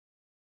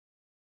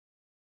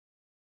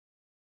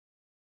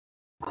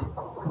So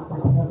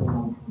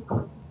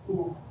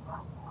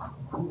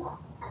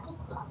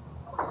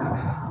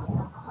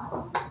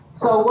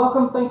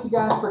welcome, thank you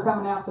guys for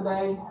coming out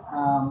today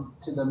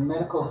to the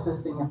Medical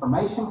Assisting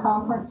Information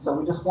Conference. So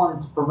we just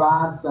wanted to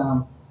provide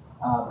some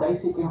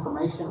basic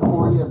information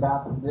for you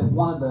about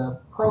one of the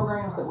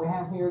programs that we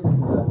have here. This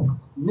is a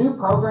new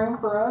program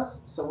for us,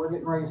 so we're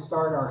getting ready to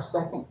start our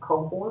second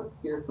cohort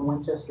here at the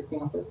Winchester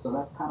campus. So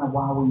that's kind of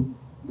why we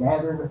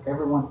gathered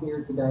everyone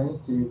here today,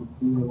 to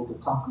be able to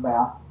talk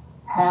about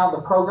how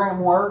the program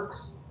works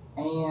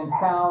and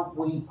how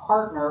we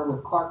partner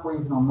with Clark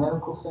Regional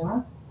Medical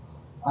Center.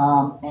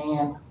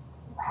 And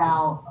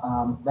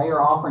how they are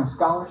offering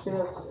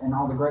scholarships and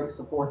all the great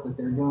support that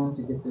they're doing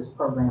to get this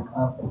program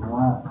up and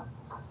running.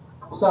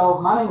 So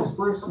my name is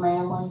Bruce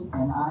Manley,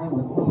 and I am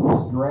the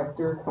campus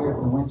director here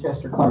at the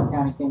Winchester-Clark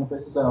County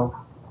Campus. So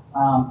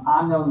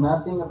I know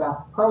nothing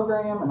about the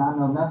program, and I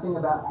know nothing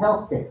about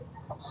healthcare.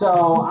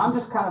 So I'm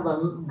just kind of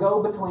a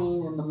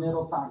go-between in the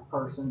middle type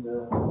person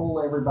to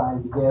pull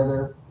everybody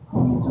together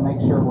and to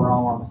make sure we're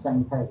all on the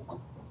same page.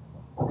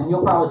 And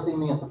you'll probably see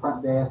me at the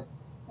front desk,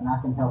 and I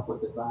can help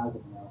with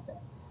advising and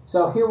everything.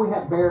 So here we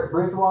have Barrett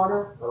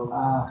Bridgewater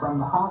from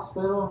the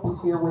hospital.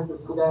 He's here with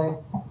us today.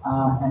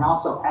 And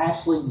also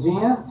Ashley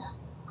Gent.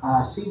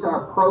 She's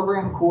our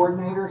program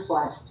coordinator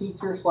 /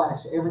 teacher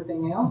 /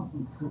 everything else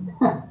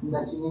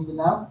that you need to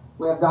know.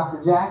 We have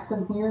Dr.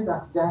 Jackson here.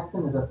 Dr.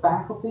 Jackson is a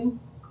faculty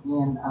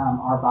in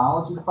our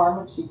biology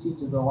department. She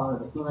teaches a lot of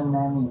the human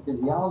anatomy and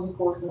physiology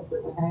courses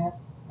that we have,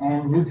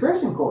 and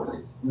nutrition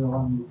courses. Do a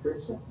lot of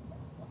nutrition.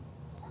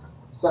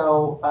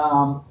 So,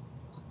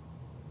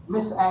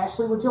 Miss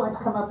Ashley, would you like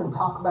to come up and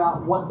talk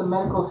about what the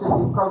medical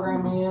assisting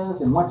program is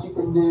and what you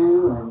can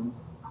do and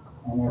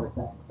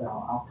everything? So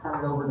I'll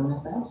turn it over to Miss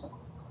Ashley.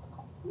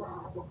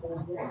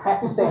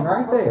 Have to stand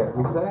right there.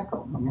 Exactly.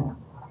 Yeah.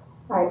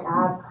 Right.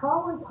 I've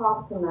probably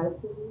talked to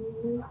most of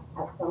you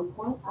at some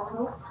point, I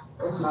hope.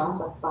 If not,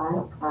 that's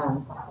fine.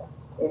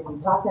 If you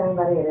talk to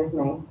anybody, it is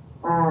me.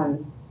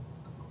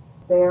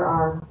 There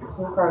are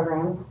 2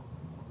 programs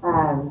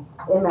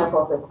in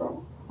medical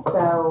assisting.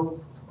 So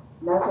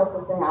medical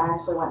assisting, I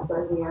actually went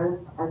third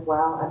year as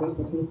well at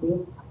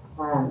BCTC.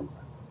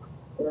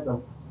 There's a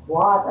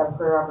lot of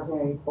career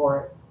opportunities for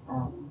it.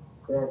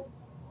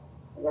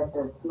 I guess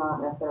it's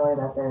not necessarily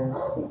that there's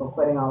people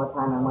quitting all the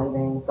time and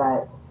leaving,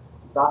 but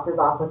doctor's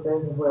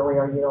offices is where we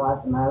are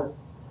utilized the most.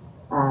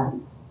 A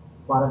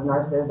lot of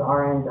nurses,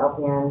 RNs,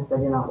 LPNs, they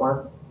do not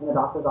work in the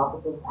doctor's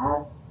offices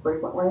as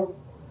frequently.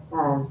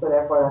 So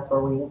therefore, that's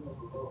where we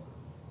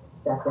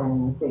step in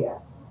and see it.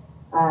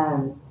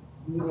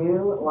 You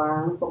do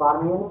learn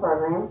phlebotomy in the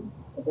program.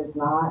 It does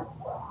not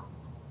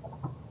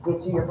get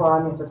you your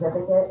phlebotomy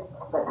certificate,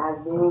 but as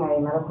being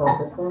a medical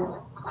assistant,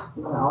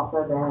 you can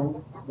also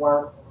then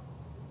work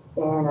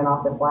in an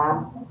office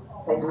lab,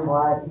 taking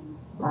blood.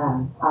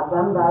 I've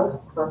done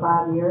both for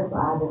 5 years.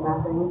 I did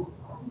nothing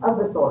of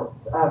the sorts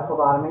of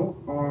phlebotomy,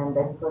 and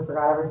basically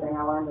forgot everything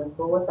I learned in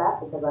school with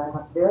that because I didn't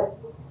have to do it.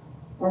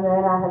 And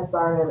then I had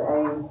started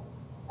at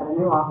a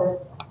new office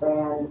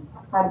and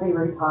had to be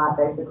retaught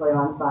basically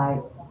on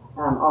site.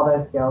 All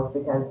those skills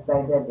because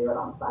they did do it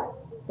on site.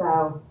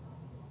 So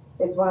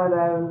it's one of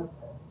those,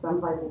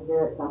 some places do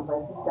it, some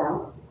places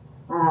don't.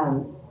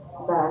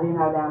 But I do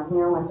know down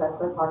here,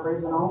 Winchester-Clark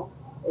Regional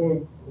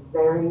is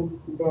very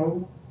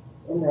big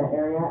in the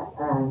area.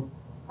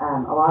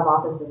 A lot of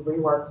offices we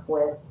worked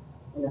with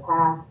in the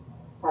past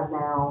have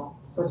now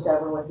switched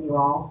over with you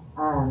all.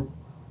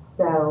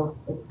 So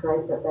it's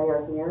great that they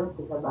are here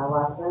because I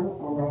love them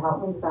and they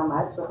help me so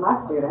much with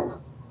my students.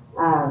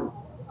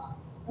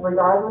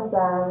 Regardless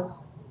of,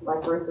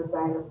 like Bruce was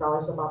saying, the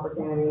scholarship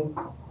opportunity,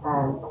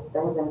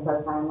 they have been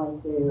so kindly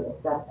to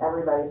accept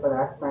everybody for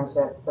their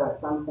externship. So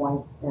at some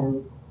point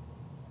in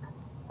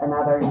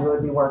another, you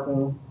would be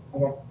working, I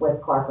guess,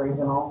 with Clark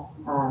Regional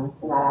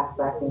in that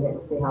aspect and get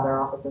to see how their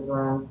offices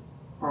run.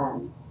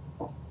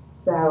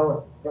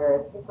 So there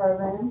is the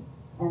program,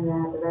 and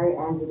then at the very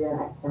end, you do an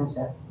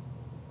externship.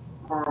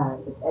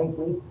 It's 8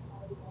 weeks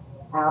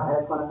out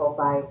at a clinical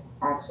site,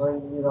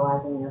 actually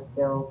utilizing your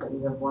skills that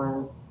you have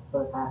learned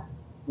for the past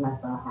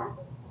semester and a half.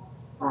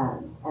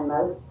 And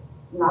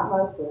not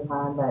most of the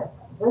time, but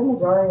the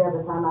majority of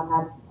the time I've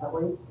had at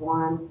least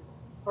 1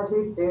 or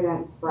 2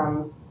 students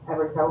from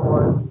every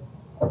cohort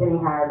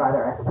getting hired by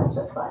their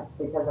externship site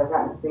because I've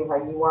gotten to see how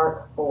you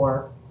work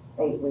for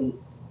 8 weeks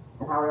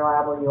and how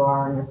reliable you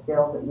are and your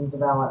skills that you've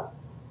developed,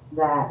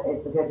 that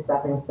it's a good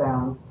stepping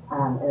stone.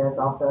 It is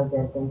also a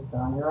good thing to put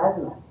on your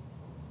resume.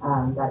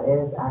 That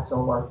is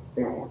actual work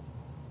experience.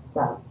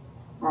 So,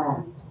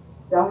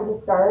 don't get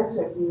discouraged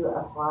if you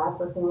apply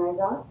for CNA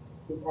jobs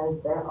because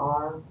there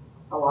are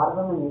a lot of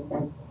them and you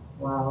think,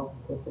 well,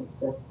 this is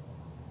just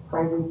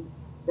crazy.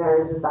 There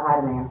is just a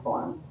high demand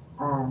for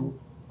them.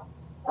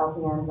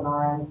 LPNs and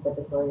RNs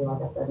typically,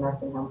 like I said,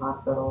 nursing home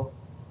hospitals.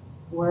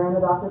 We're in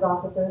the doctor's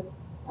offices.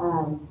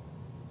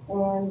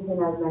 And, you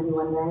know, maybe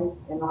one day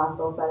in the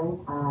hospital setting,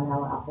 I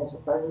know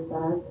outpatient surgery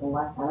centers, and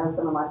I know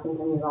some in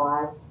Lexington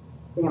utilize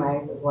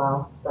CMAs as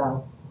well.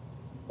 So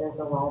there's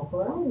a wide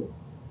variety.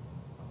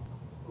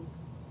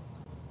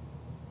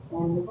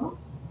 and move on.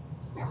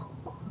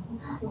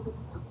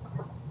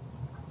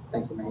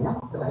 Thank you, ma'am.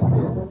 Thank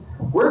you.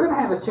 We're going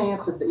to have a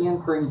chance at the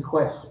end for any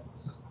questions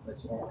that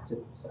you have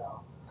too.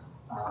 So,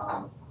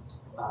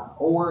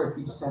 or if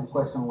you just have a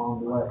question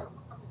along the way.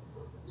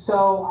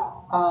 So,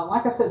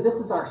 like I said, this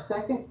is our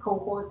second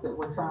cohort that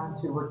we're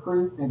trying to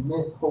recruit and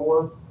admit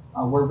for.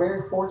 We're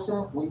very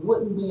fortunate. We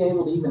wouldn't be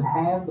able to even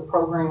have the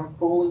program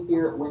fully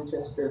here at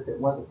Winchester if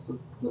it wasn't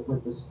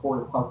with the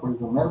support of Clark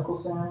Regional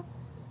Medical Center.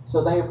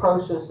 So they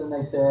approached us and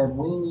they said,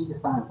 we need to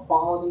find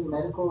quality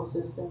medical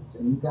assistants,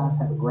 and you guys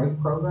have a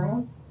great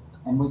program,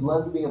 and we'd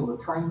love to be able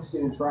to train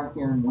students right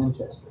here in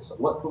Winchester. So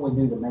what can we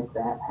do to make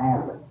that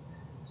happen?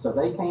 So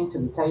they came to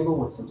the table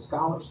with some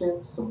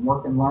scholarships, some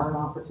work and learn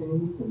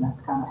opportunities, and that's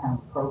kind of how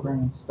the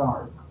program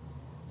started.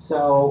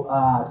 So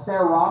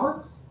Sarah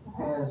Roberts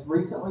has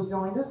recently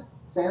joined us.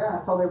 Sarah,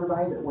 I told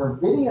everybody that we're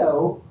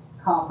video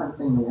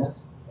conferencing this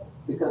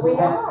because we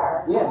had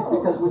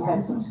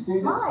some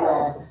students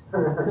that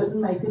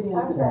couldn't make it in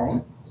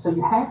today. So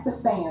you have to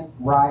stand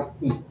right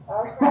here.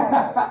 Okay,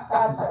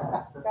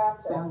 gotcha.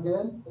 Sound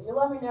good? You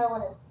let me know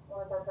when it's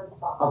our turn to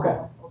talk. Okay.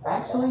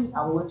 Actually,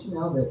 I will let you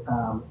know that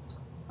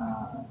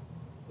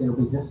it'll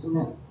be just a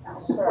minute.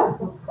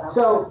 Sure.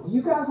 So, do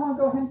you guys want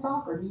to go ahead and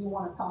talk, or do you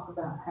want to talk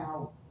about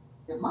how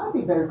it might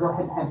be better to go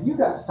ahead and have you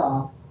guys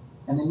talk,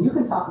 and then you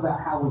can talk about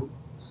how we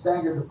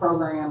stagger the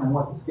program and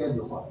what the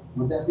schedule's like.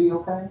 Would that be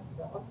okay?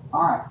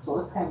 All right. So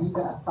let's have you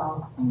guys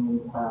talk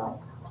and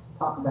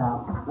talk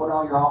about what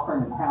all you're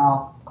offering and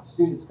how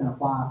students can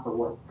apply for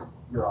what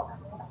you're offering.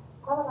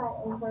 How about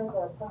I enter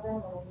the program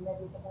and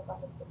maybe something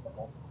about the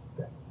specifics?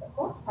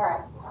 Cool. All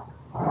right.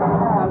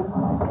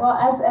 Well,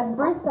 as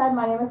Bruce said,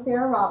 my name is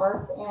Sarah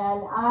Roberts,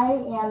 and I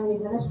am the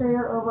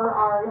administrator over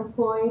our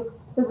employed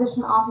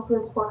physician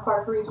offices for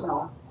Clark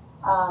Regional.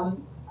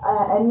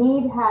 A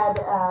need had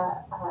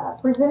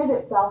presented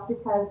itself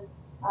because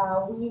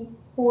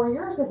 4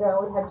 years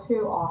ago, we had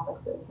 2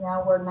 offices.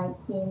 Now we're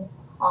 19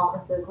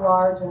 offices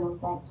large, and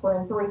thanks,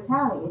 we're in 3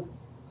 counties.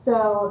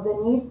 So the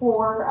need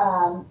for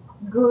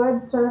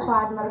good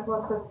certified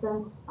medical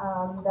assistants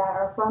that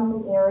are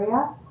from the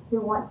area who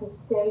want to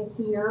stay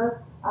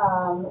here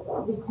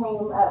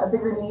became a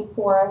bigger need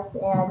for us,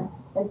 and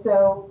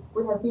so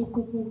we have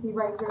BCTC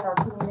right here in our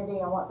community,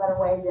 and what better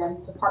way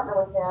than to partner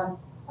with them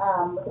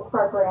with a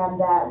program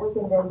that we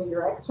can then be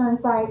your extern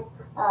site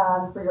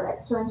for your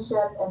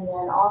externship, and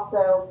then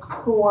also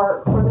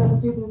for those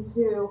students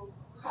who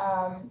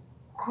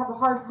have a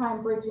hard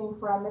time bridging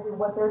from maybe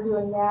what they're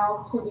doing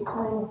now to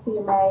becoming a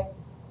CMA,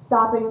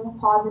 stopping,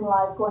 pausing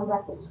life, going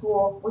back to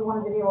school. We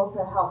wanted to be able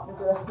to help them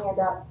do a hand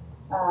up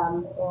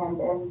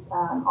and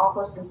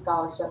offer some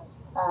scholarships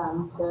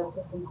to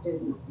some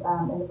students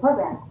in the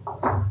program.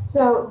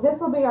 So this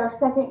will be our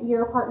second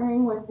year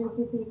partnering with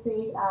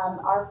BCTC.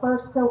 Our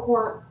first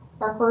cohort,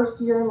 our first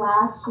year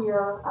last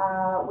year,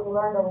 we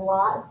learned a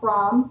lot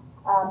from.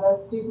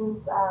 Those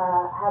students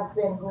have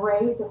been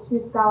great. The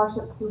 2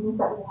 scholarship students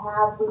that we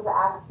have, we've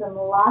asked them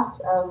lots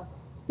of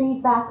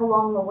feedback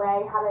along the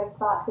way, how they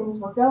thought things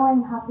were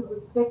going, how could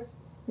we fix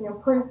and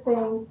improve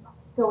things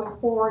going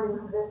forward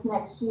into this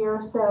next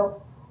year.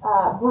 So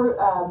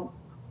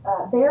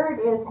Barrett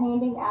is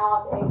handing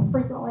out a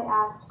frequently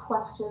asked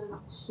questions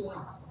sheet,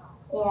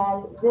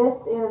 and this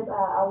is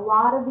a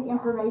lot of the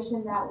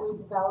information that we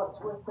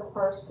developed with the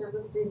first group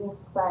of students,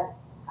 but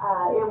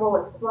it will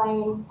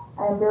explain,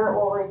 and Barrett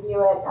will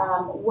review it,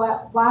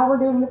 why we're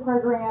doing the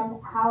program,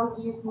 how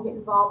you can get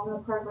involved in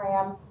the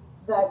program,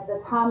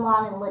 the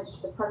timeline in which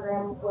the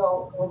program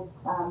will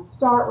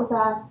start with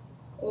us,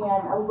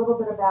 and a little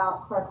bit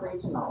about Clark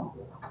Regional.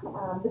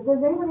 But does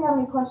anybody have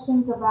any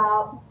questions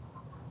about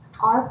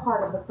our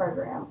part of the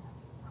program,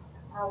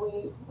 how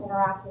we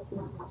interact with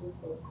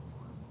BCTC?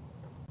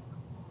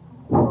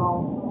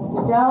 Well,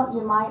 if you don't,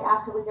 you might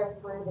after we go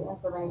through the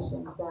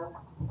information. So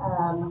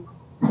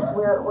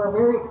we're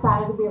very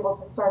excited to be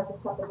able to start this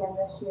up again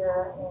this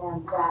year,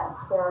 and that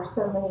there are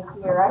so many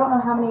here. I don't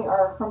know how many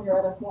are from your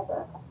other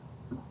campus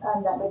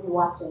that may be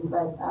watching,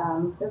 but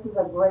this is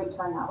a great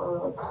turnout.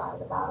 We're really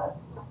excited about it.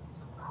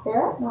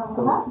 Sarah, you want to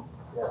come up?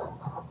 Yeah.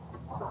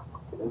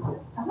 Thank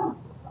you.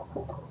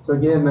 So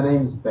again, my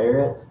name is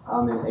Barrett.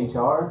 I'm in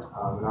HR,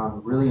 and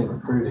I'm really in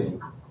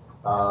recruiting.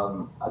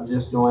 I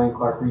just joined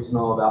Clark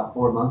Regional about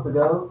 4 months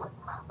ago,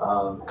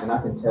 and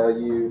I can tell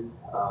you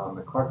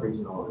that Clark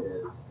Regional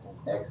is an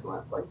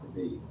excellent place to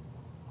be.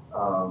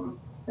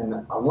 And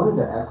I wanted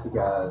to ask you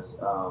guys,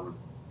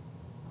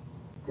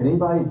 can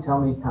anybody tell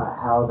me kind of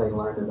how they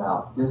learned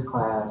about this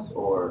class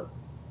or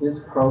this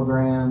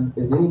program?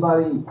 Is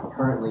anybody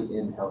currently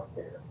in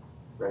healthcare?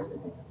 Raise your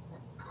hand.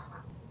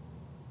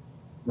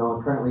 No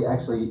one currently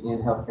actually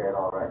in healthcare at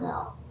all right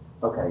now.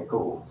 Okay,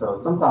 cool.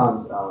 So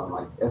sometimes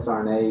like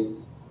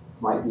SRNAs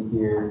might be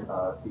here.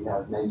 If you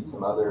have maybe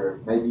some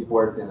other, maybe you've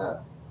worked in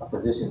a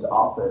physician's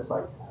office,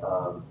 like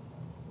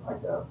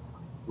a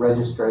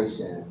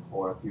registration,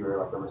 or if you're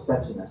like a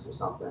receptionist or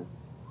something.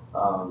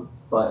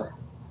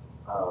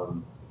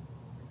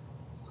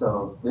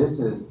 So this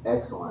is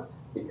excellent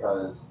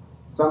because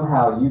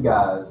somehow you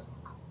guys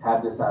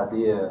have this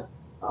idea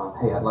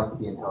hey, I'd like to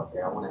be in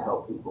healthcare. I want to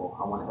help people.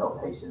 I want to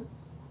help patients.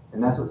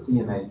 And that's what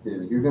CMAs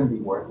do. You're going to be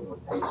working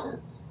with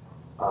patients.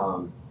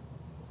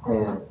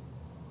 And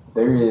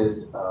there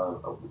is,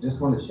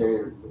 just want to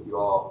share with you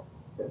all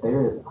that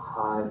there is a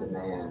high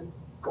demand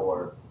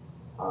for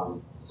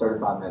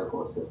certified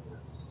medical assistants.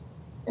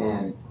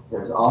 And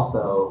there's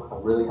also a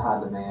really high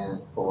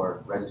demand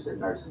for registered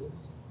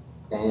nurses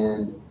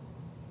and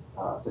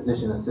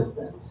physician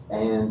assistants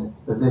and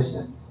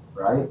physicians,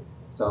 right?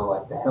 So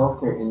like the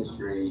healthcare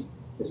industry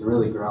is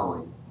really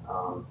growing,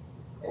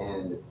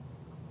 and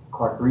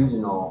Clark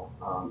Regional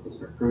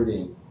is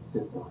recruiting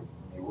consistently.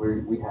 I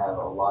mean, we have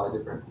a lot of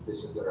different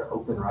positions that are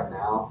open right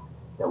now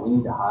that we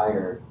need to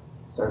hire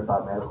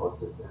certified medical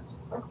assistants.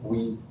 Like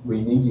we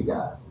need you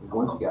guys. We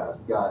want you guys.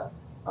 We got,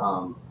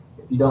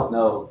 if you don't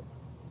know,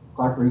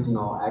 Clark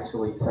Regional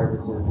actually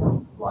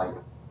services like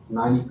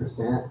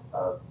 90%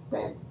 of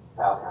Stanton,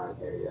 Powell County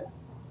area.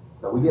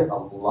 So we get a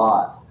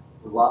lot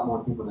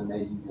more people than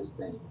maybe you just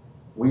think.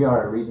 We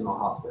are a regional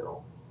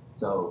hospital.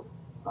 So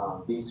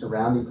these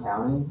surrounding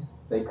counties,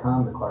 they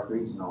come to Clark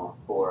Regional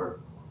for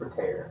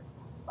care.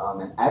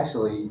 And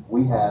actually,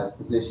 we have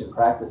physician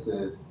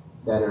practices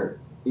that are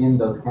in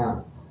those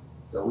counties.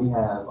 So we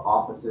have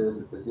offices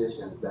and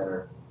physicians that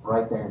are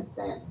right there in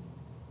Stanton.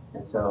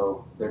 And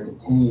so there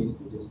continues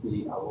to just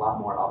be a lot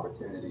more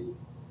opportunity.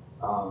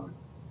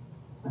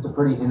 It's a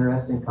pretty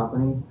interesting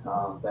company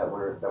that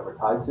we're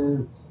tied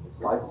to. It's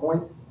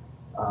LifePoint,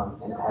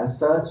 and as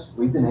such,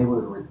 we've been able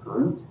to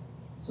recruit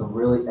some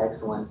really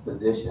excellent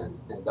physicians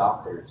and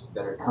doctors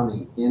that are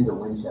coming into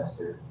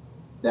Winchester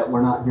that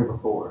were not here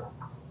before.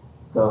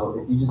 So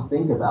if you just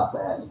think about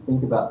that, you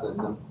think about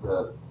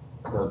the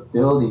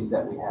abilities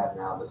that we have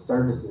now, the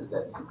services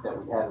that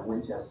we have in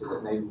Winchester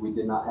that maybe we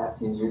did not have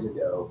 10 years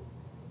ago,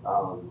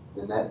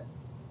 then that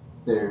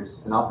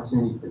there's an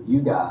opportunity for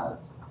you guys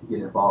to get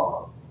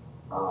involved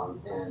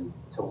and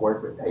to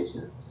work with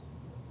patients.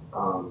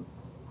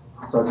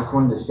 So I just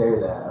wanted to share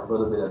that a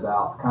little bit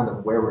about kind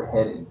of where we're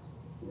heading,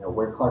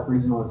 where Clark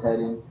Regional is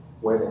heading,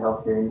 where the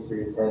healthcare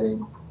industry is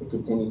heading. It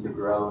continues to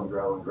grow and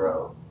grow and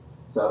grow.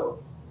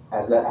 So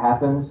as that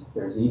happens,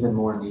 there's even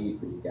more need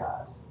for you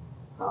guys.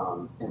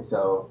 And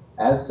so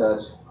as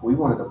such, we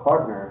wanted to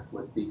partner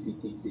with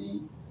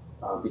BCTC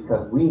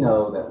because we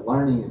know that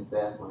learning is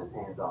best when it's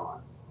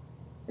hands-on.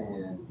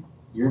 And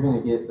you're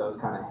going to get those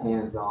kind of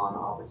hands-on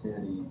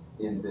opportunities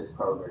in this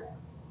program.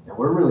 And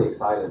we're really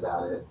excited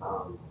about it.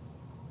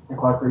 At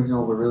Clark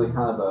Regional, we're really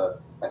kind of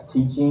a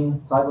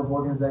teaching type of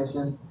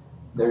organization.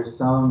 There's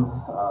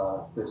some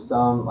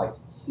like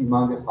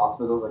humongous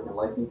hospitals like in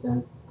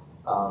Lexington,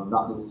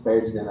 not to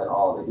disparage them at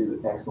all. They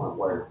do excellent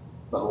work.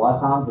 But a lot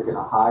of times they're going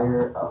to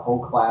hire a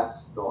whole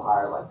class. They'll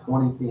hire like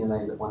 20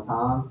 CMAs at one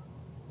time,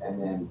 and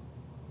then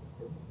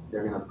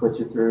they're going to put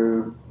you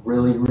through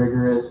really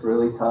rigorous,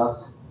 really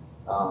tough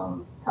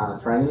kind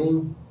of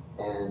training,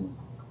 and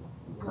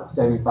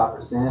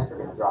 75% are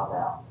going to drop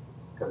out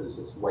because it's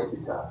just way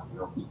too tough. You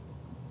don't keep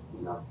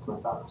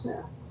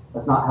 25%.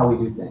 That's not how we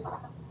do things.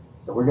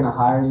 So we're going to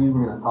hire you.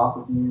 We're going to talk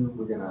with you.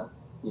 We're going to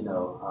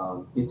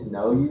get to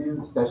know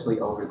you, especially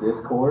over this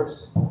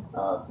course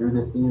through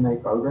this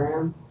CMA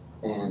program,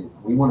 and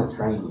we want to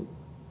train you.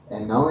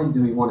 And not only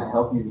do we want to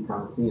help you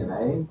become a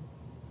CMA,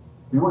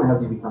 we want to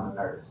help you become a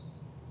nurse.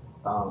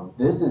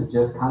 This is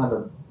just kind of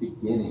a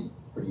beginning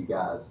for you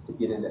guys to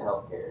get into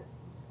healthcare.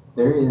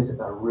 There is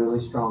a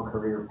really strong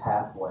career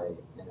pathway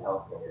in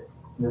healthcare.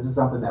 This is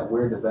something that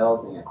we're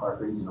developing at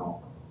Clark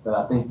Regional that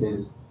I think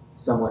is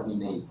somewhat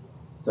unique.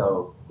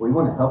 So we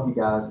want to help you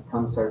guys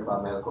become a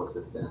certified medical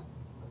assistant.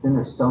 Then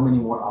there's so many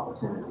more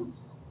opportunities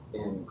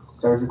in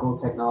surgical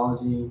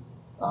technology.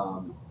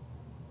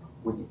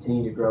 We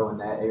continue to grow in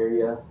that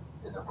area.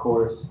 And of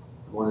course,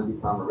 you want to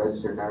become a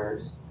registered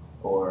nurse,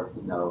 or,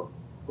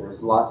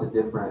 there's lots of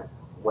different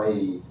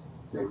ways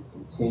to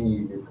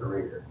continue your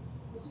career,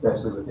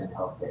 especially within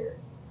healthcare.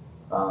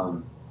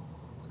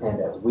 And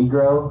as we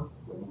grow,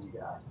 we need you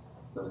guys.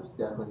 So there's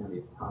definitely going to be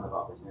a ton of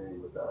opportunity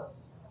with us.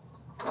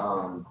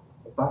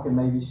 If I can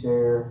maybe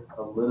share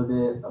a little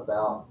bit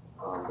about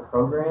the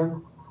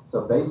program.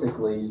 So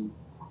basically,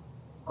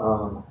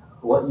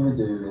 what you would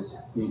do is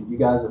you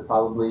guys are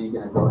probably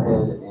going to go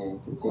ahead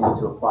and continue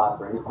to apply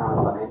for any kind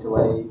of financial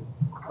aid.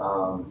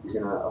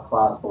 You're going to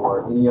apply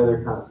for any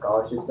other kind of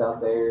scholarships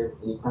out there,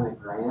 any kind of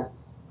grants.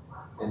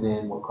 And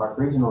then what Clark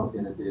Regional is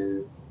going to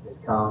do is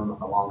come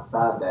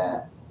alongside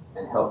that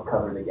and help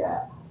cover the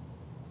gap.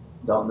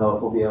 Don't know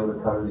if we'll be able to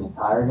cover the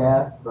entire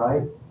gap,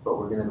 right? But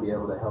we're going to be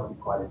able to help you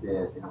quite a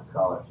bit in a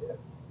scholarship.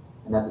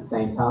 And at the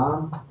same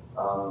time,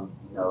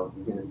 you're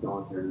going to be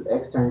going through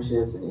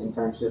externships and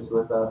internships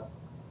with us.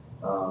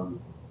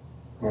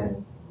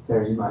 And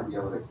Sarah, you might be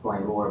able to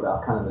explain more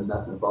about kind of the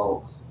nuts and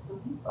bolts.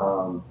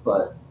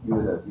 But you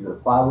would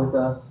apply with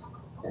us,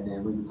 and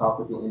then we would talk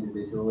with you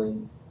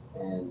individually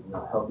and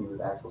help you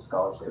with actual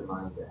scholarship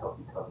money to help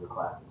you cover the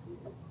classes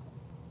here.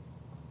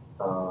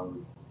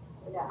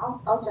 Yeah,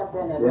 I'll jump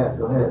in and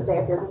go ahead. stay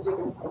up here because you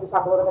can maybe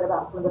talk a little bit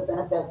about some of the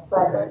benefits.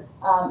 But okay.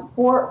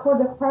 for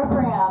the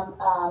program,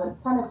 it's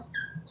kind of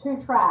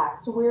two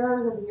tracks.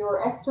 We're your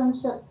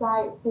externship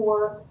site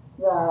for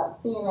the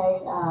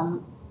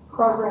CMA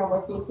program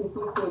with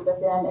BCTC, but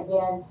then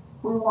again,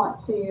 we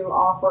want to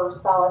offer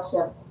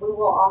scholarships. We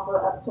will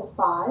offer up to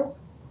 5.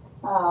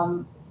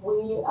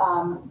 We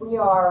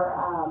are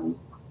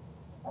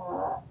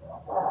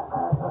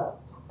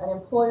an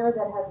employer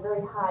that has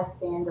very high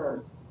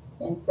standards,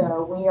 and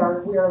so we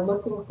are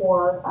looking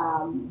for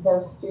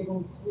those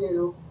students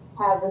who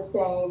have the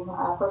same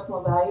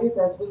personal values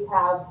as we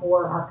have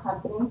for our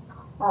company.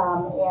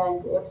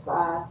 And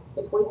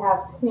if we have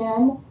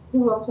 10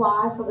 who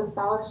apply for the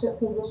scholarship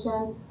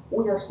position,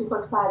 we are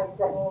super excited because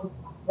that means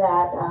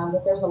that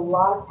there's a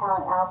lot of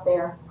talent out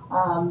there.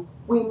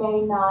 We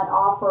may not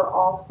offer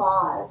all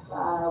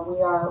 5. We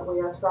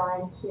are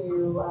trying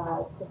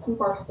to keep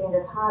our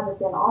standard high, but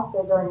then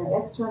also during your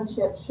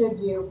externship, should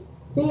you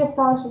be a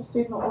scholarship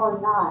student or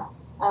not,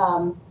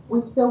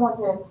 we still want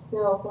to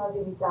instill some of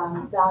these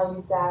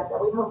values that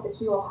we hope that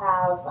you will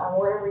have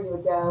wherever you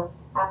would go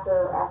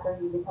after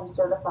you become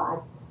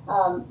certified.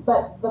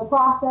 But the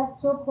process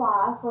to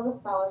apply for the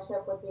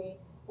scholarship would be,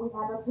 we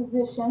have a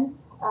position,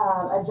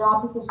 a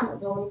job position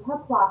that you'll need to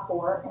apply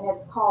for, and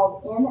it's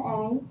called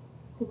MA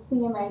to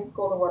CMA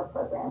School to Work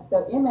program.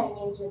 So MA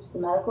means you're just a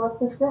medical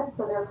assistant.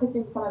 So there could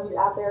be some of you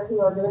out there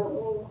who are doing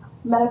any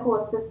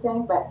medical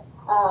assisting, but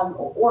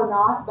or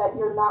not, but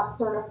you're not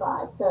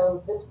certified.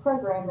 So this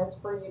program is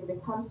for you to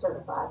become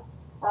certified.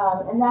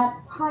 And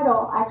that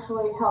title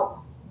actually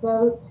helps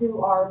those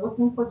who are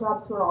looking for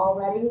jobs who are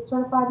already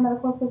certified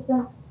medical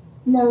assistants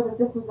know that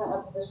this isn't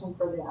a position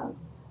for them.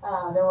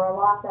 There were a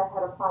lot that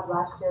had applied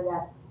last year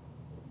that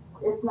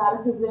it's not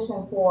a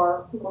position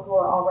for people who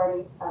are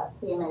already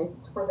CMAs.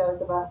 It's for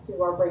those of us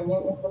who are brand new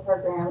into the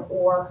program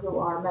or who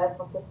are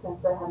medical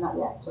assistants that have not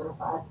yet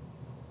certified.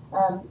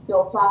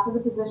 You'll apply for the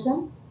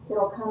position.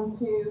 It'll come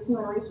to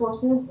Human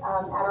Resources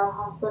at our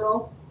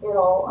hospital.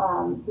 It'll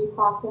be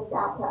processed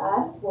out to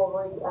us. We'll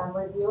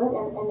review it,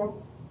 and then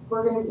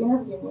we're going to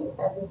interview you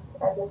as if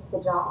it's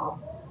a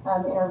job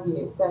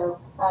interview. So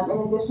in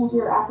addition to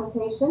your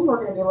application,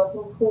 we're going to be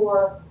looking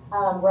for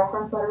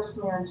reference letters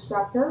from your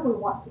instructor. We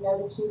want to know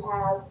that you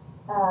have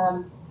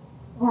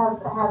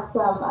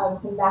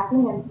some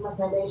backing and some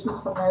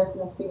recommendations from those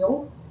in the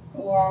field,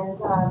 and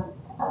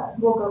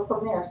we'll go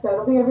from there. So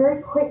it'll be a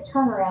very quick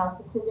turnaround.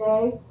 So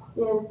today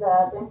is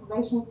the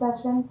information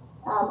session.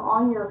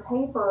 On your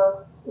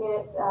paper,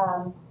 it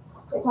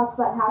talks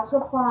about how to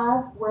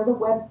apply, where the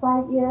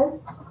website is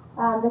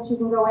that you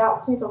can go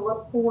out to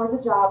look for the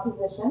job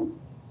position.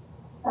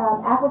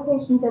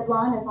 Application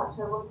deadline is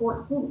October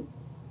 14th.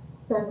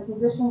 So the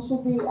position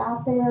should be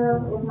out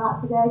there, if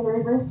not today,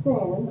 very, very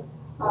soon.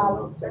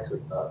 It's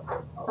actually up.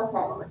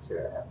 Okay. I'll make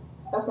sure that happens.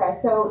 Okay,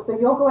 so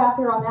you'll go out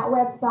there on that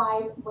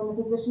website when the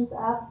position's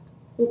up.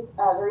 It's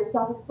very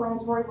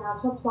self-explanatory how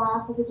to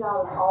apply for the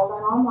job. It's all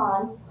done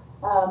online.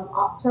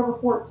 October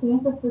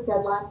 14th is the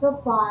deadline to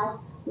apply.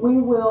 We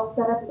will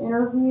set up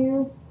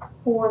interviews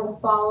for the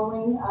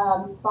following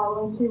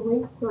 2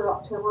 weeks through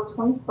October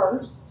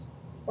 21st.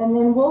 And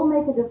then we'll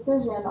make a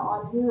decision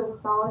on who is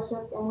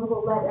scholarship, and we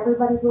will let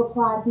everybody who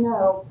applies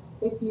know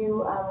if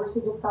you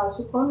receive a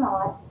scholarship or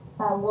not.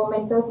 We'll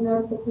make those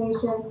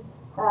notifications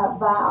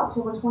by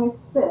October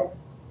 26th,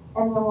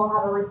 and then we'll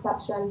have a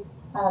reception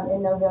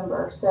in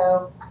November.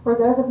 So for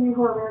those of you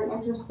who are very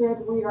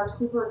interested, we are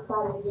super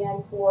excited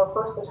again for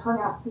first the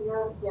turnout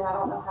here. Again, I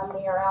don't know how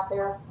many are out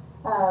there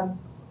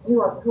who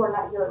are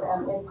not here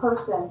in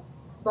person,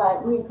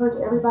 but we encourage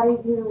everybody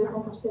who is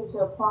interested to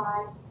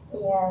apply,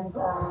 and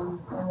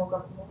we'll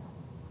go from there.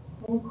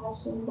 Any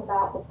questions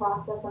about the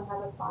process on how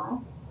to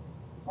apply?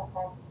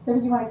 Okay.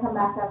 Maybe you want to come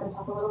back up and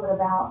talk a little bit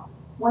about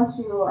once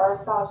you are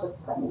a scholarship,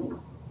 what you need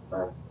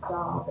for a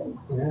job and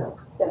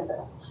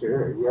benefits.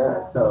 Sure,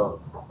 yeah. So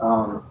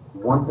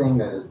one thing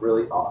that is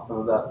really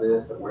awesome about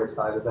this, that we're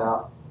excited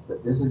about,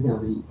 that this is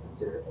going to be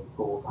considered a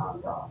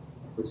full-time job,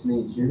 which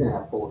means you're going to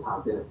have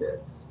full-time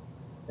benefits.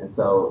 And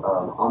so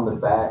on the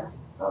back,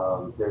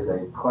 there's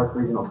a Clark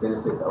Regional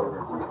Benefits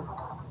Overview.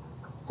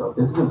 So if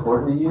this is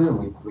important to you,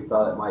 and we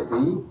thought it might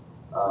be,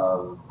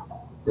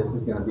 this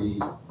is going to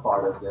be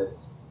part of this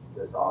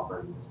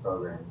offering, this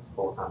program, this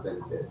full-time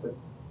benefits.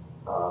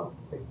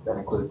 That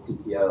includes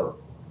PTO,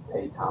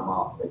 paid time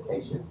off,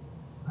 vacation.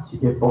 You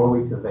get 4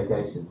 weeks of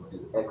vacation,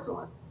 which is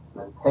excellent.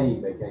 And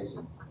paid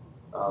vacation.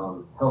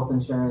 Health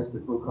insurance, the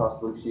Blue Cross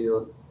Blue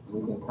Shield,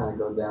 we can kind of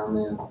go down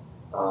them.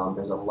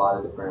 There's a lot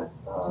of different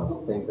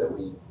things that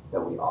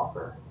we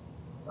offer.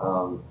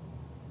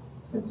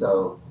 And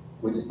so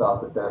we just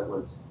thought that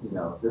was,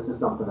 this is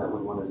something that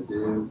we wanted to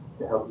do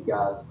to help you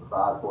guys,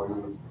 provide for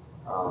you.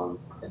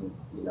 And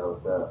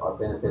our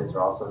benefits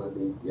are also going to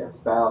be if you have a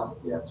spouse,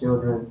 if you have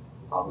children,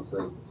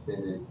 obviously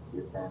extended to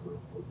your family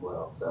as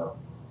well. So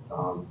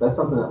that's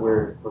something that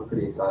we're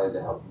pretty excited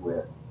to help you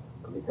with,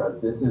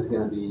 because this is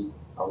going to be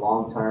a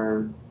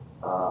long-term,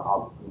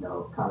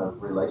 kind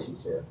of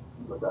relationship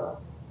with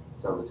us.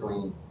 So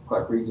between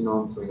Clark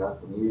Regional, between us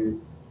and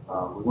you,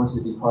 we want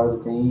you to be part of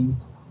the team.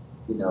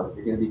 If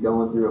you're going to be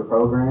going through a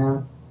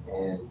program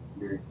and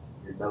you're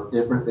You're no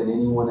different than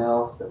anyone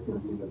else that's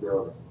going to be in the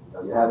building. You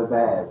know, you have a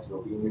badge.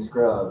 You'll be in your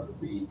scrubs.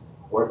 You'll be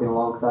working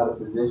alongside a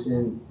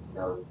physician. You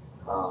know,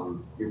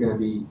 you're going to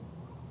be,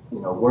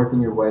 you know,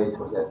 working your way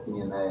towards that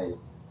CMA,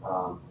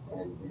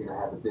 and you're going to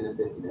have the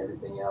benefits and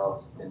everything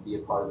else, and be a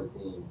part of the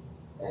team.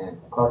 And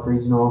Clark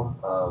Regional,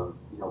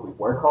 you know, we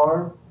work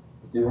hard.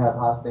 We do have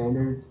high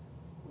standards.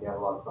 We have a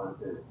lot of fun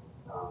too.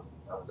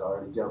 I was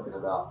already joking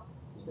about,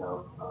 you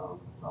know,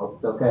 I hope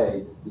it's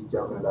okay. Just keep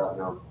joking about, you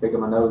know, picking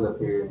my nose up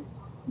here and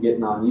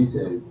getting on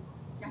YouTube,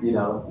 you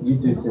know,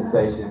 YouTube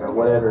sensation or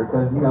whatever.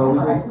 Because, you know,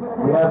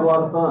 we have a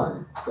lot of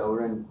fun. So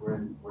we're in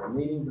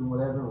meetings and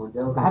whatever. We're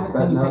joking. I haven't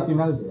seen you pick your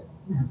nose yet.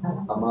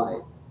 I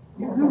might.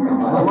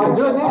 I'm gonna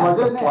do it now. I'm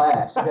gonna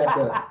flash. You have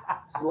to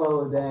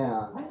slow it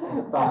down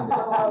to find it.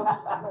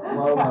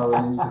 Slow-mo,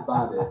 and then you can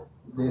find it.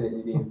 You did it,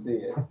 you didn't see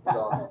it. It's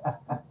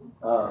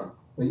awesome.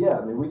 But yeah,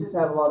 I mean, we just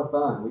have a lot of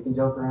fun. We can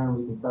joke around,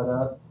 we can cut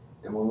up,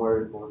 and when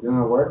we're doing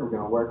our work, we're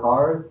gonna work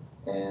hard,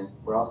 and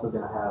we're also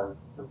gonna have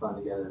some fun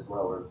together as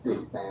well. We're a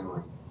big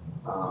family.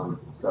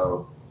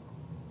 So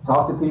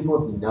talk to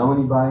people. If you know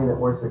anybody that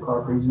works at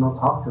Clark Regional,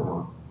 talk to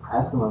them.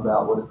 Ask them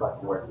about what it's like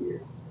to work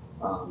here.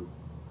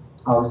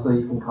 Obviously,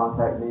 you can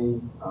contact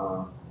me.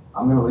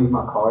 I'm going to leave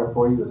my card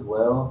for you as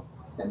well,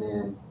 and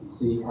then you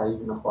see how you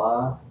can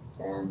apply.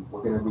 And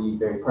we're going to be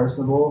very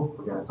personable.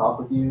 We're going to talk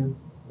with you,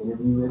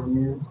 interview with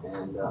you,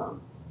 and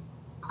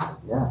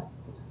yeah,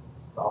 it's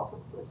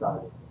awesome. We're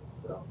excited.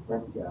 So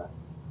thank you guys.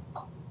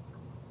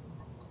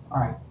 All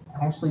right.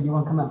 Ashley, do you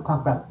want to come up and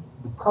talk about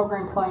the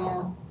program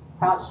plan,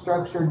 how it's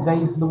structured,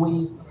 days of the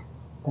week,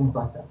 things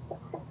like that?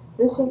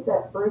 This sheet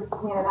that Bruce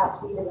handed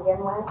out to you to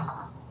begin with,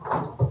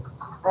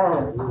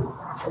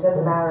 it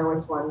doesn't matter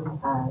which one.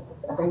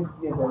 I think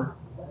you do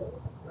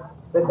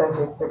the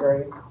associate's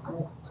degree.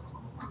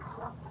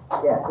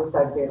 Yes,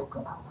 associate's.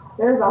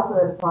 There's also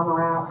the diploma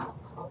route.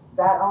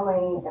 That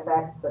only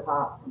affects the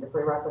top, the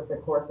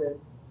prerequisite courses.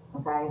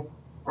 Okay.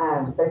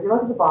 So if you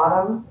look at the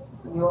bottom,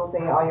 you will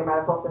see all your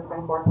medical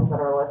assistant courses that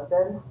are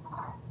listed.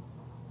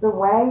 The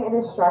way it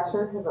is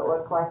structured, because it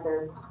looks like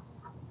there's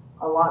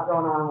a lot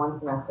going on in one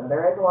semester.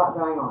 There is a lot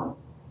going on,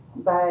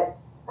 but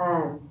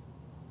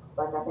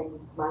like I think you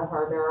might have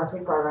heard, there are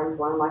two programs,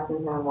 one in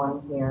Lexington and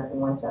one here in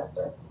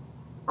Winchester.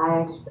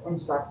 I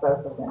instruct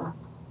both of them.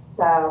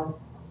 So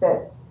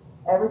fits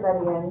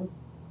everybody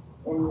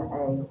in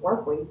a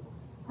work week.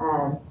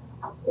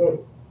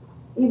 It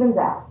evens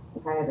out.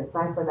 Okay, it's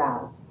nicely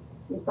balanced.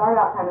 You start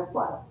out kind of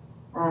slow.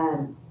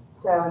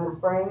 So in the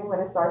spring, when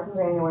it starts in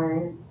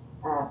January,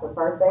 the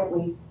first 8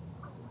 weeks,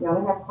 you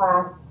only have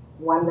class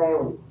 1 day a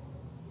week,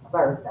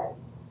 Thursday,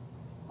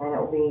 and it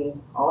will be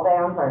all day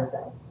on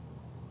Thursday.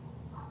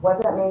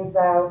 What that means,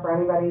 though, for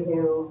anybody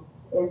who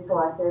is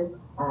selected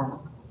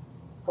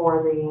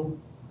for the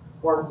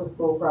Work to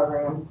School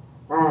program,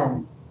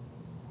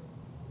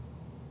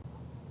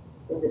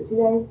 is it 2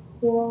 days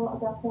still at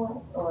that point,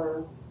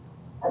 or?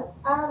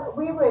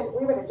 We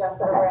would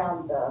adjust it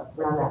around the.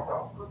 Around that.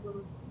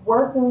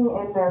 Working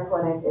in their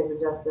clinic is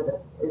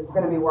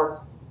going to be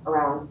worked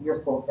around your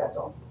school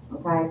schedule.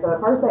 Okay, so the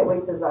first 8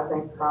 weeks is, I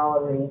think,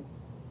 probably,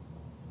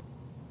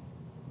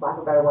 lack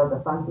of a better word,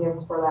 the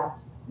funkiest for that,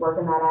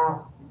 working that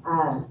out.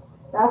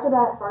 After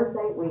that first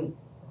 8 weeks,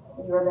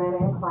 you are then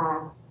in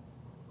class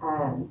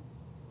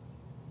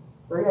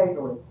 3 days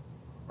a week,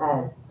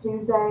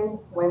 Tuesday,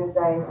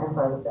 Wednesday, and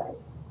Thursday.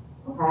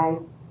 Okay,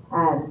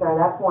 so at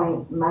that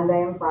point,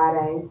 Monday and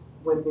Friday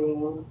would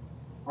be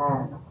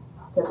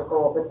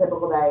the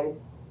typical days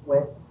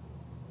with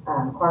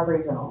Clark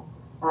Regional.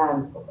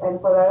 And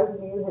for those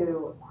of you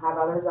who have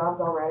other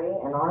jobs already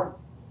and aren't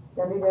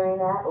going to be doing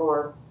that,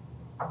 or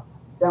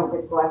don't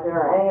get selected,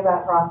 or any of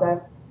that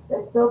process,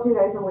 there's still 2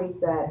 days a week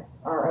that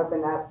are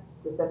opened up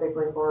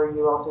specifically for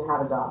you all to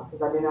have a job,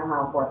 because I do know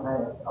how important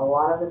that is. A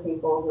lot of the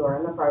people who are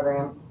in the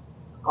program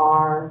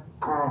are,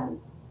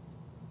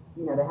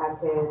 you know, they have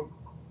kids,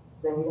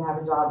 they need to have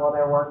a job while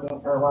they're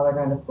working or while they're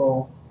going to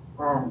school.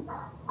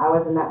 I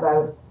was in that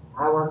boat.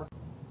 I worked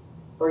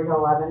 3 to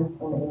 11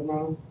 in the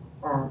evening,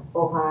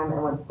 full time,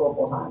 and went to school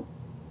full time.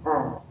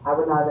 I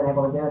would not have been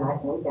able to do a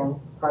night and weekend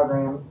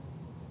program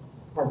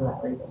because of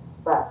that reason.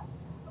 But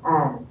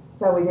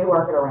so we do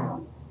work it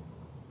around.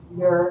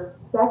 Your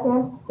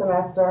second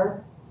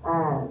semester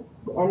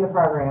in the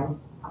program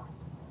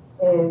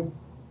is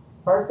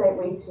first 8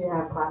 weeks you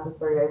have classes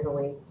 3 days a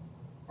week,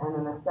 and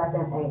then the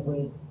second 8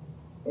 weeks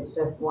it's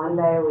just 1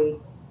 day a week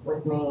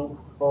with me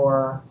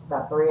for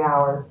about 3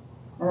 hours,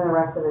 and then the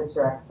rest of it's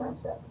your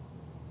externship.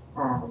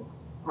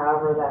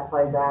 However that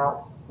plays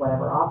out,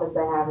 whatever office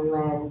they have you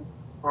in,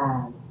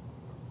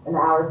 and the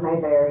hours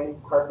may vary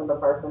person to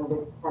person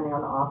depending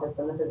on the office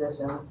and the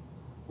physician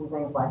and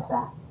things like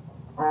that.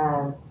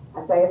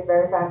 I say it's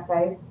very fast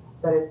paced,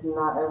 but it's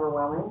not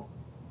overwhelming.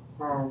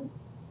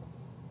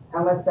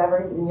 Almost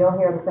and you'll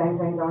hear the same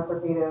things almost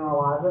repeated in a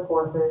lot of the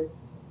courses,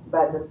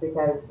 but just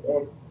because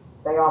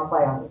they all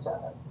play on each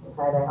other.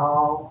 Okay, they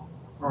all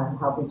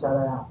help each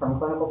other out, from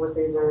clinical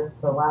procedures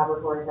to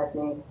laboratory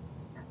techniques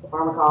to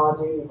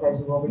pharmacology, because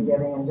you will be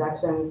giving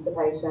injections to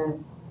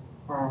patients,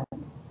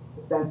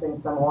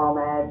 dispensing some oral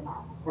meds,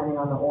 depending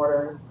on the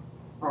orders,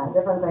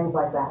 different things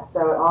like that.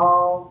 So it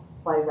all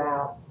plays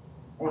out.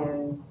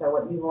 And so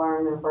what you've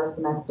learned in the first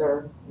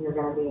semester, you're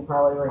going to be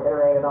probably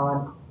reiterated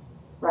on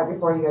right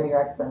before you go to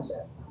your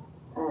externship.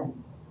 And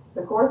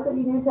the course that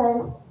you do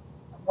take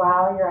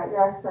while you're at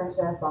your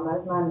externship on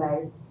those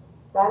Mondays,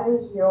 that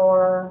is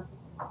your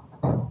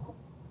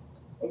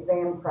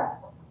exam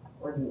prep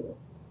review.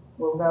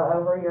 We'll go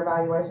over your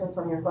evaluations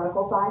from your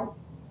clinical site,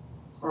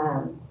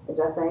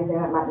 adjust anything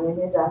that might need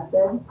to be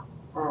adjusted.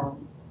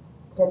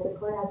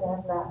 Typically, I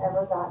have not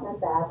ever gotten a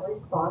bad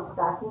response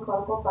back from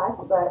clinical sites,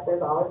 but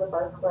there's always a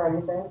first for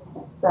anything.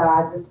 So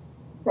I just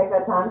take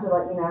that time to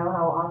let you know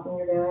how awesome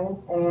you're doing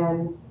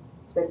and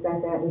fix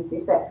anything that needs to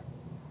be fixed.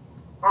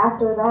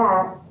 After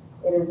that,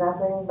 it is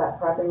nothing but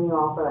prepping you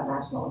all for that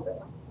national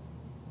exam.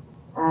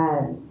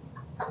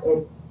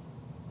 It's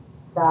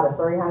about a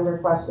 300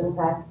 question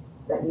test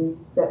that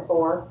you sit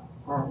for.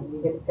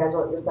 You get to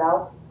schedule it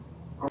yourself,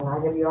 and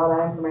I give you all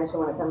that information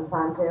when it comes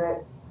time to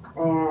it.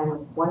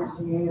 And once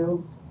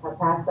you have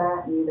passed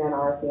that, you then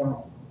are a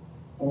CMA,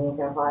 and you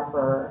can apply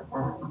for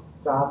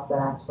jobs that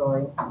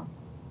actually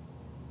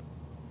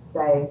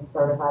say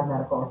certified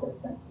medical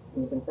assistant.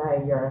 You can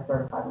say you're a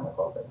certified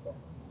medical assistant.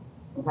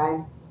 Okay?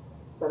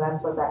 So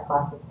that's what that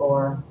class is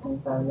for, and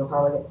so you'll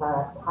probably get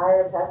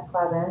higher tests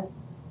by then.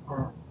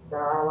 There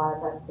are a lot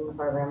of tests in the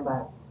program,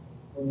 but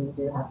we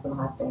do have some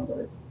high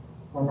standards.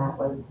 And that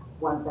was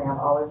one thing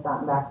I've always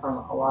gotten back from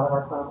a lot of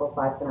our clinical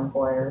sites and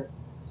employers,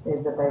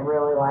 is that they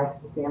really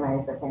like the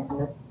CMAs that came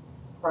from this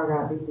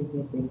program at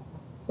BCTC.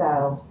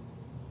 So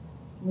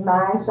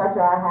my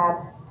instructor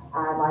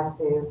I'd like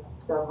to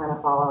still kind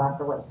of follow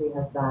after what she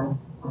has done.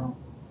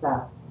 So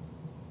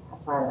I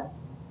try to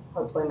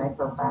hopefully make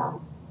her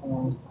proud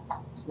and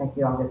make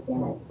you all good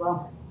CMAs as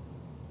well.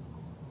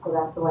 So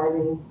that's the way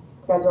the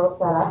schedule is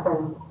set up,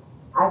 and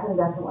I can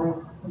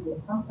definitely.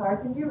 I'm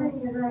sorry, could you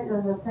reiterate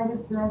that the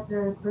second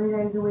semester is 3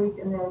 days a week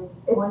and then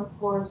one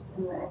course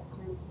in the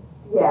externship?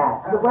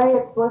 Yeah, the way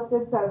it's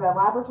listed, so the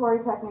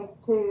laboratory techniques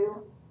 2,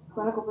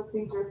 clinical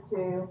procedures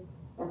 2,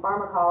 and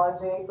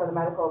pharmacology for the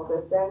medical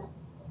assistant,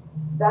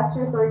 that's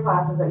your 3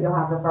 classes that you'll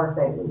have the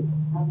first 8 weeks.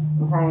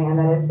 Okay, and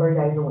that is 3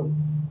 days a week.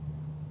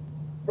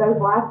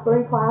 Those last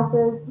 3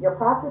 classes, your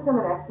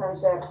practicum and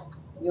externship,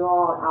 you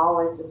all, I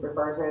always just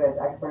refer to it as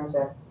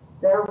externship.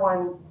 They're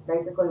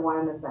basically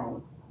one and the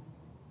same.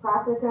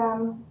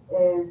 Practicum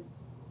is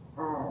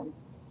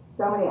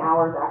so many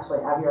hours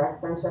actually of your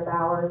externship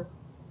hours,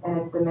 and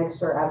it's a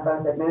mixture of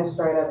both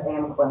administrative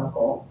and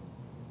clinical.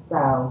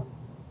 So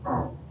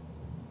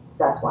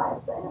that's why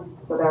it's there.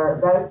 So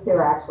those 2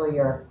 are actually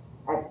your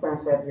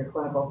externship, your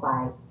clinical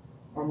site,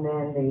 and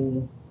then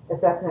the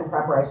assessment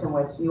preparation,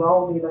 which you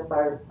all will be the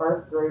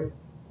first group.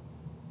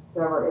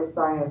 Whoever is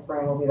starting in the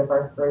spring will be the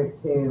first group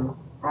to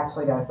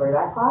actually go through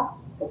that class.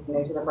 It's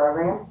new to the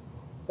program.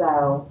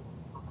 So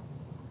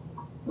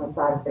I'm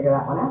excited to figure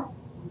that one out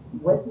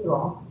with you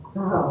all.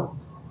 So,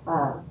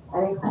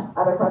 any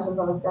other questions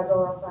on the schedule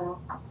or anything?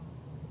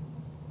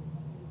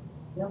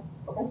 No?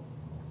 Okay.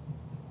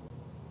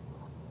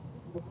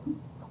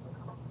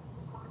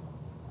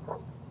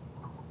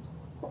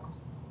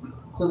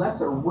 So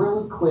that's a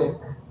really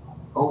quick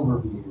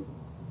overview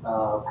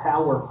of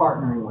how we're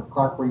partnering with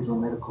Clark Regional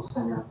Medical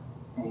Center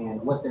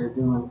and what they're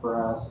doing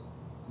for us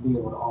to be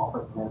able to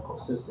offer the medical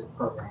assistant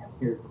program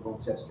here at the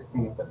Winchester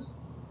campus.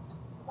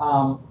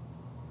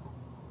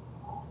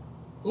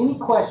 Any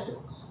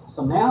questions?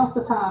 So now's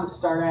the time to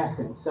start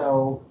asking.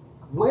 So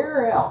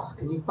where else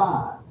can you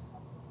find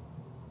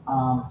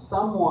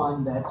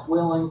someone that's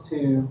willing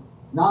to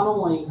not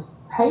only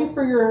pay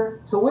for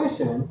your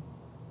tuition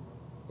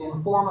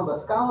in form of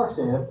a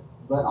scholarship,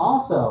 but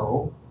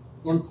also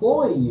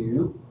employ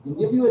you and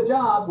give you a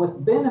job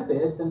with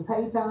benefits and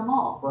paid time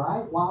off,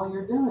 right, while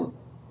you're doing it?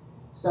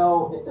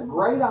 So it's a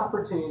great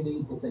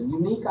opportunity. It's a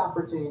unique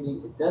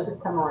opportunity. It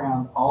doesn't come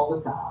around all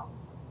the time.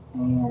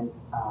 And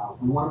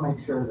we want to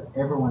make sure that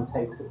everyone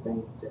takes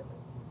advantage of it.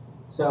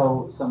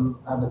 So some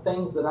of the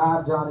things that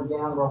I've jotted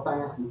down real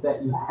fast is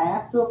that you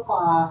have to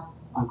apply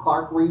on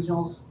Clark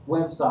Regional's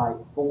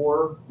website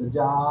for the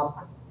job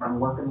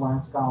and work and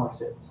learn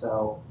scholarship.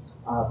 So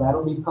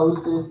that'll be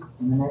posted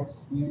in the next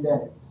few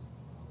days.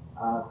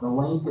 The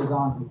link is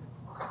on here.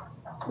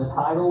 The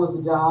title of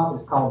the job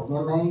is called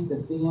MA to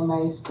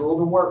CMA School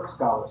to Work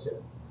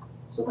Scholarship.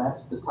 So that's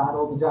the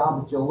title of the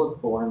job that you'll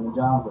look for in the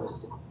job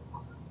listing.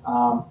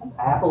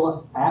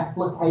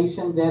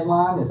 Application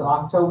deadline is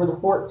October the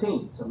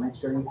 14th, so make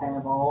sure you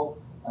have all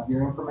of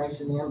your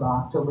information in by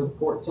October the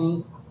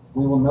 14th.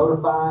 We will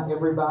notify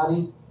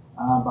everybody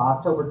by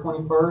October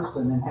 21st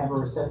and then have a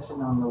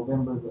reception on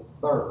November the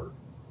 3rd.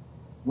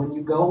 When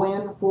you go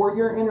in for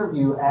your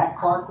interview at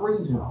Clark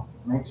Regional,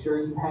 make sure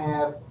you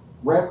have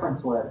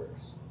reference letters,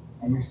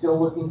 and you're still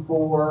looking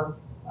for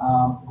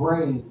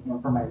grade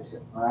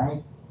information,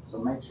 right? So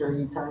make sure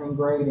you turn in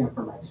grade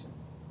information.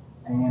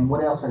 And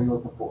what else are you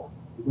looking for?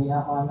 Did we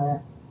outline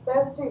that?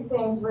 Those 2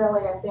 things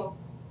really, I think,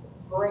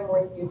 bring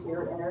with you to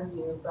your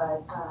interview,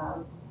 but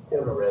Do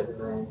you have a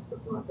resume,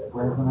 something like that?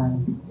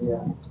 Resume,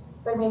 yeah.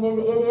 But I mean, it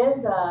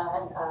is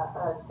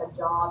a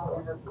job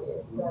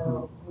interview,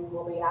 so we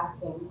will be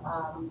asking,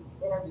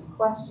 interview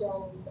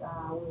questions,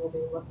 we will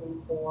be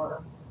looking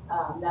for,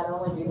 not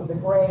only do you have the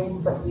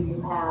grades, but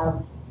you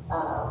have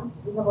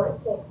what it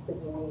takes to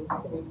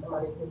be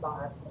somebody who's on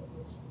our team.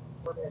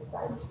 We're very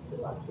excited to see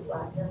lots of people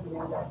out here, you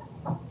know, that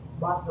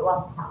lots of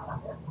talent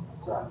out there.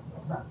 That's right,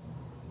 that's right.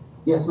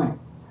 Yes, ma'am.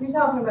 You're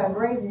talking about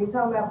grades, are you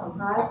talking about from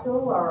high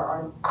school, or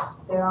are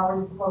they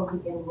already supposed to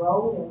be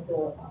enrolled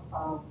into,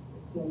 the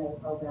CMA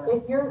program?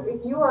 If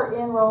you are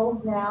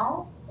enrolled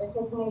now and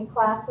taking any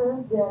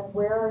classes, then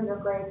where are your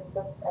grades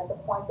at the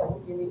point that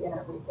we do the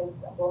interview? Because,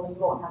 well, you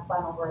won't have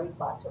final grades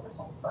by October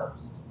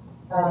 21st.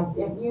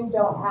 If you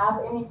don't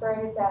have any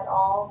grades at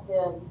all,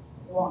 then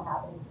you won't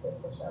have any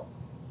to show.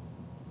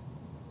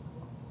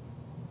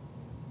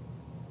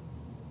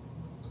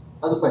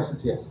 Other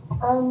questions? Yes.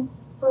 On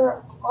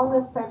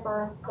this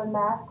paper, the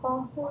math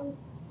classes,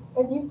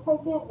 have you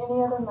taken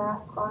any other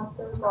math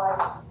classes like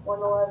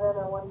 111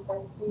 or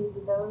 150?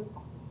 Do those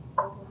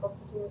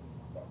substitute?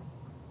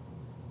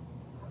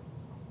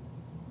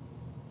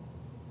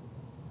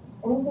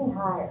 Anything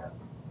higher?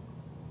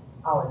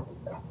 Always be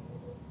so.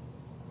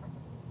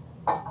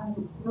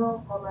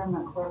 Your program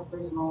at Clark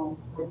Regional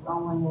is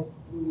only if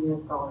you need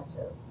a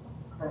scholarship,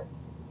 correct?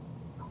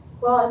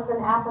 Well, it's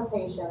an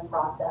application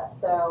process,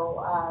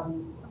 so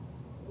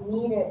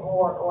need it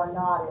or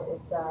not it,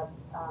 it's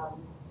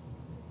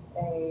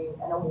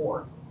an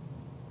award.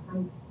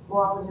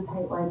 Well, I would just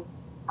hate, like,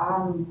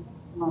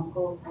 my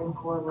school paid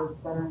for was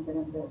veteran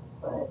benefits,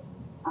 but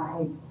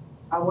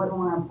I wouldn't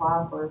want to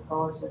apply for a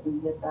scholarship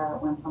and get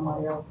that when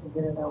somebody else could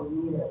get it that would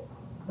need it.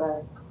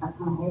 But I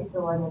kind of hate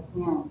that, like, I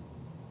can't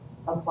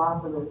apply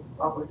for this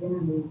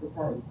opportunity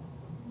because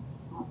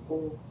my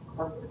school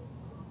covered.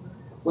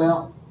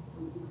 Well,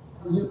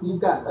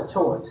 you've got a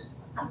choice.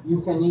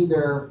 You can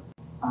either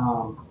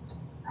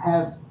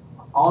have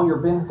all your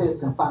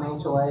benefits and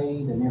financial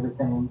aid and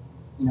everything.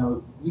 You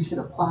know, you should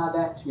apply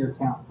that to your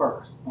account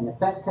first. And if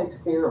that takes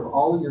care of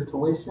all of your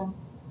tuition,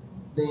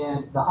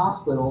 then the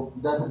hospital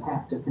doesn't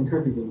have to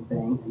contribute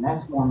anything, and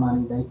that's more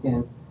money they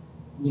can,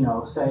 you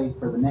know, save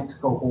for the next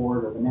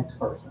cohort or the next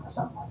person or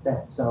something like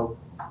that. So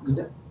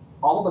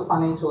all the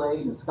financial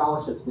aid and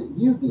scholarships that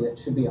you get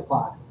should be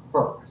applied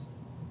first.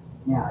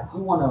 Now, if you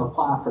want to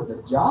apply for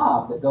the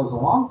job that goes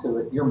along to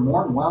it, you're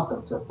more than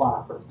welcome to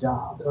apply for the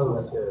job.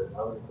 Totally should.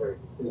 I would encourage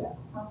you to. Yeah.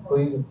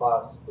 Please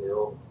apply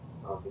still,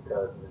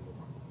 because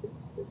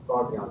it's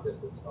far beyond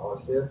just the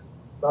scholarship.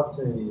 It's the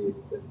opportunity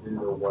to do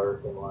the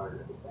work and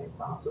learn at the same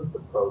time. So it's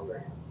the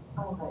program.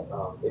 Okay.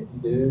 If you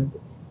do,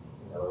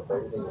 if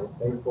everything is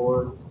paid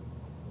for,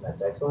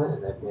 that's excellent,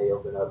 and that may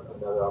open up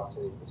another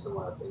opportunity for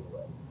someone else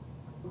anyway.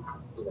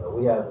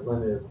 We have a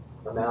limited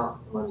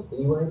amount of money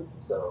anyway,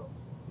 so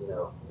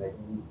maybe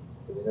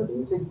we end up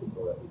being 6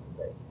 people that we can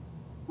take.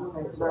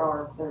 Okay,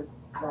 there's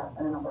that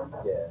another.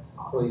 Yes,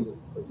 please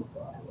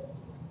apply.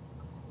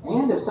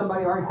 And if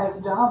somebody already has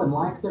a job and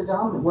likes their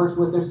job and it works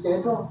with their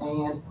schedule,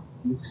 and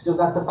you've still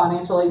got the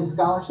financial aid and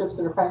scholarships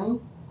that are paying,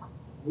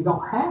 you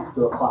don't have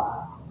to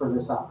apply for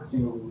this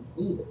opportunity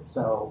either.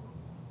 So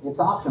it's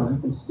optional.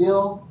 You can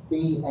still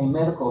be a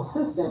medical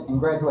assistant and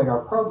graduate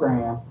our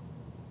program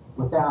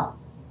without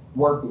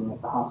working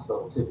at the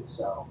hospital too.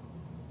 So,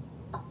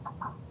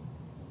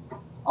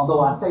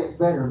 although I'd say it's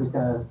better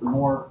because the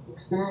more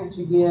experience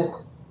you get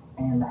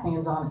and the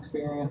hands-on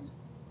experience,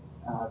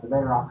 the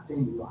better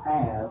opportunity you'll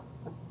have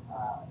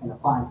in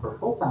applying for a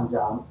full-time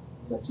job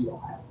that you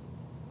don't have.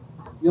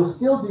 You'll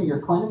still do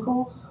your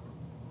clinicals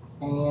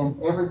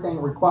and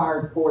everything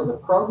required for the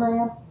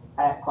program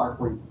at Clark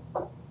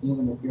Regional,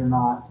 even if you're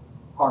not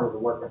part of the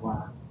Work and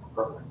Learn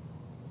program.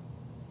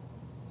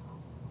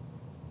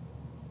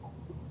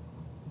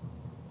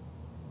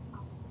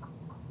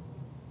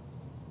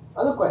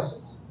 Other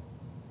questions?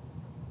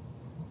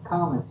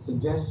 Comments,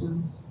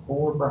 suggestions,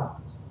 or Brian's?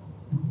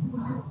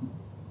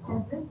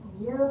 Is this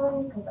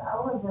yearly? Because I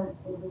wasn't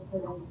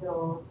interested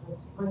until the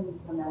spring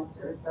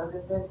semester, so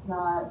is this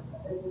not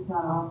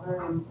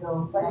offered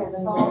until next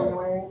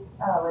January?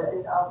 Oh,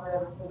 it's offered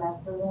every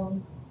semester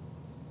then?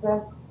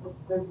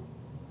 The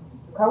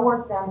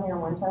cohorts down here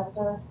in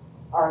Winchester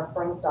are a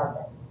spring start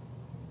date.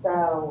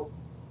 So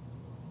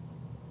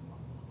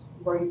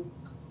we're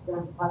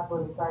going to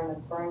possibly be starting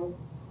in spring,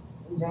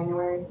 in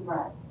January.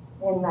 Right.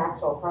 In the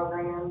actual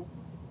program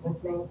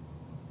with me.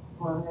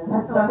 Well,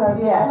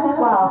 Yeah,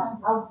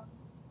 well,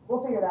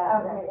 we'll figure that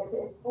out. Okay. I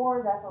mean, it's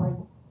for definitely,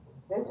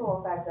 this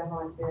will affect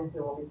definitely students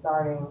who will be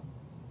starting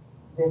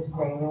this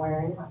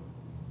January.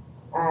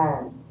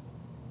 And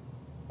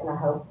I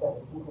hope that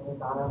it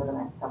continues on over the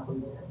next couple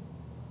of years.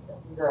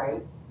 That'd be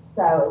great.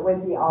 So it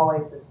would be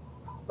always the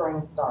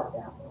spring start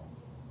down here.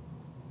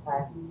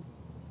 Okay?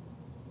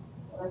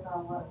 That's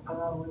on what, but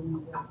I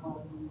wouldn't get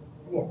one.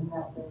 Yeah. In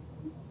that day.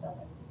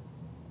 Okay.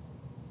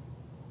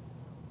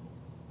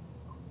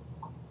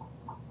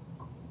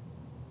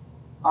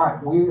 All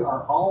right, we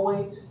are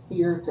always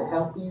here to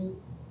help you.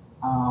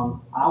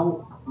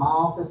 My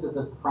office is at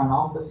the front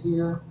office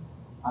here.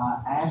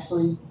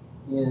 Ashley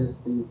is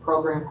the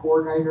program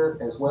coordinator,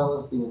 as well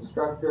as the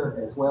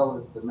instructor, as well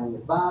as the main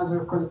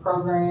advisor for the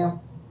program.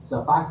 So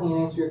if I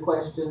can't answer your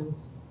questions,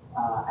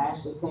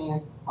 Ashley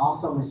can.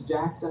 Also, Ms.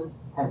 Jackson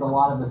has a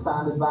lot of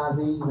assigned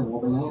advisees and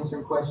will be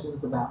answering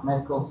questions about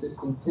medical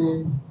assisting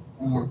too.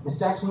 And Ms.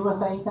 Jackson, you want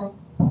to say anything?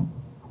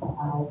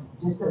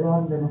 Just that I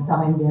haven't been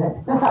assigned yet.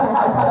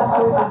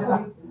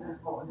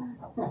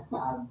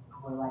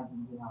 We're like,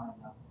 you know,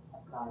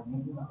 I'm sorry,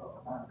 maybe,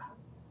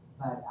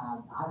 but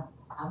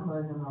I'm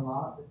learning a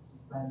lot, which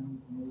is brand new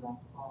to me, like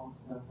Paul,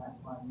 so that's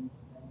why I need to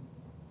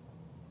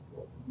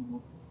get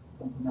more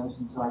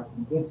information so I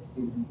can give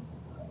students.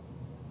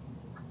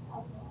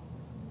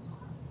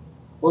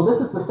 Well, this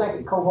is the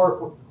second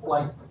cohort.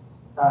 Like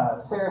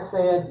Sarah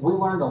said, we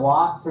learned a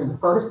lot through the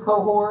first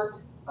cohort.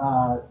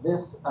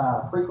 This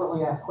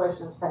frequently asked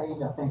questions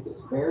page, I think,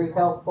 is very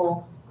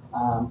helpful.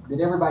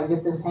 Did everybody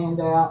get this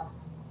handout?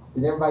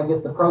 Did everybody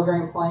get the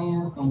program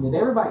plan? And did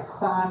everybody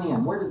sign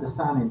in? Where did the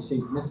sign-in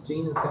sheet? Miss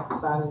Gina's got the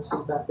sign-in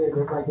sheet out there. Did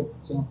everybody get the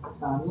chance to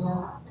sign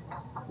in?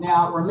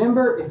 Now,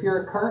 remember, if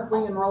you're a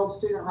currently enrolled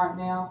student right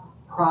now,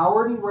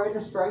 priority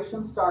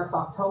registration starts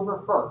October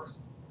 1st.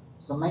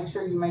 So make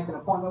sure you make an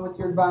appointment with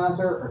your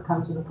advisor or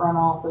come to the front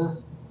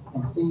office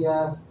and see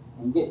us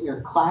and get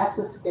your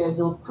classes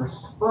scheduled for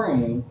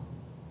spring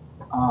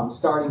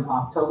starting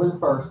October the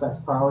 1st.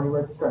 That's priority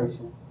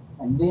registration.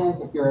 And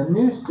then if you're a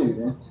new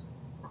student,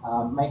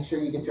 make sure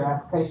you get your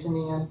application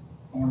in,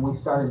 and we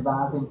start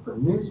advising for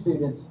new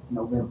students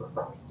November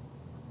 1st.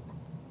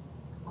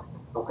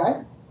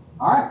 Okay?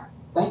 All right.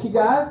 Thank you,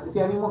 guys. If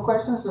you have any more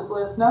questions, just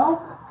let us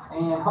know,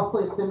 and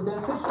hopefully it's been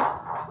beneficial.